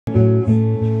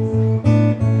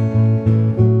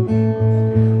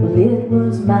Well, it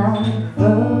was my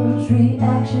first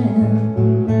reaction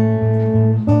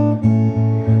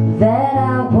that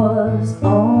I was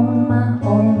on my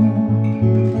own.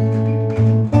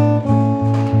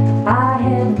 I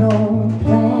had no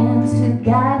plans to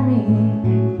guide me.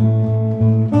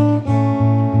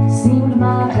 Seemed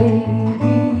my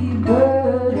baby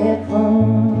bird had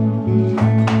flown.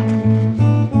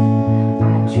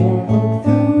 I traveled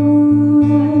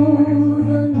through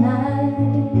the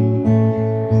night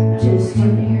just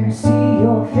to see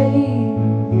your face.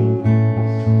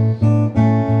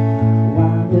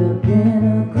 Wound up in a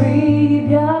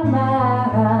graveyard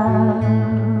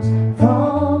miles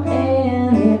from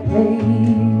any place.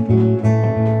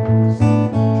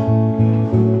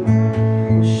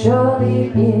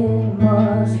 Surely it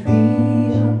must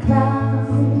be a cloud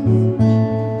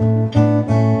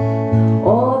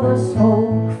or the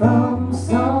smoke from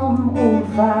some old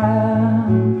fire.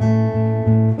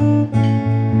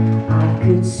 I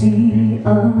could see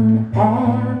an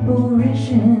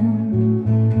apparition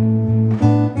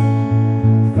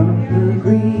from the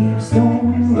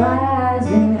gravestone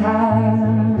rising high.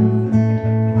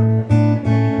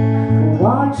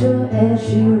 Watch her as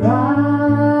she rises.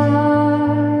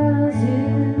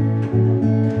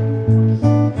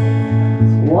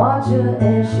 Watch her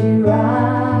as she rises.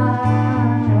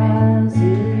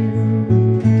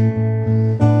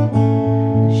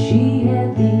 She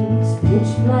had these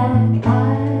pitch black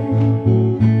eyes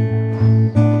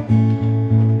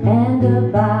and a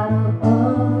bottle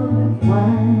of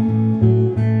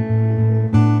wine.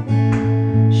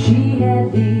 She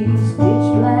had these pitch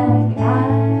black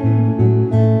eyes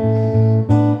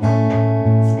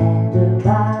and a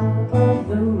bottle of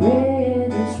the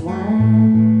reddest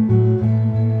wine.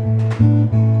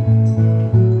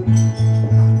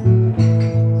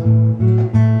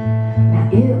 Now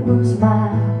it was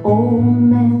my old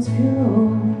man's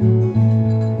funeral.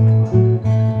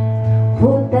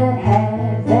 Put that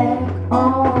hat back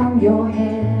on your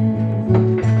head,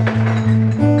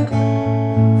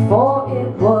 for it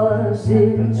was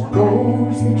its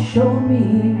ghost that showed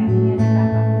me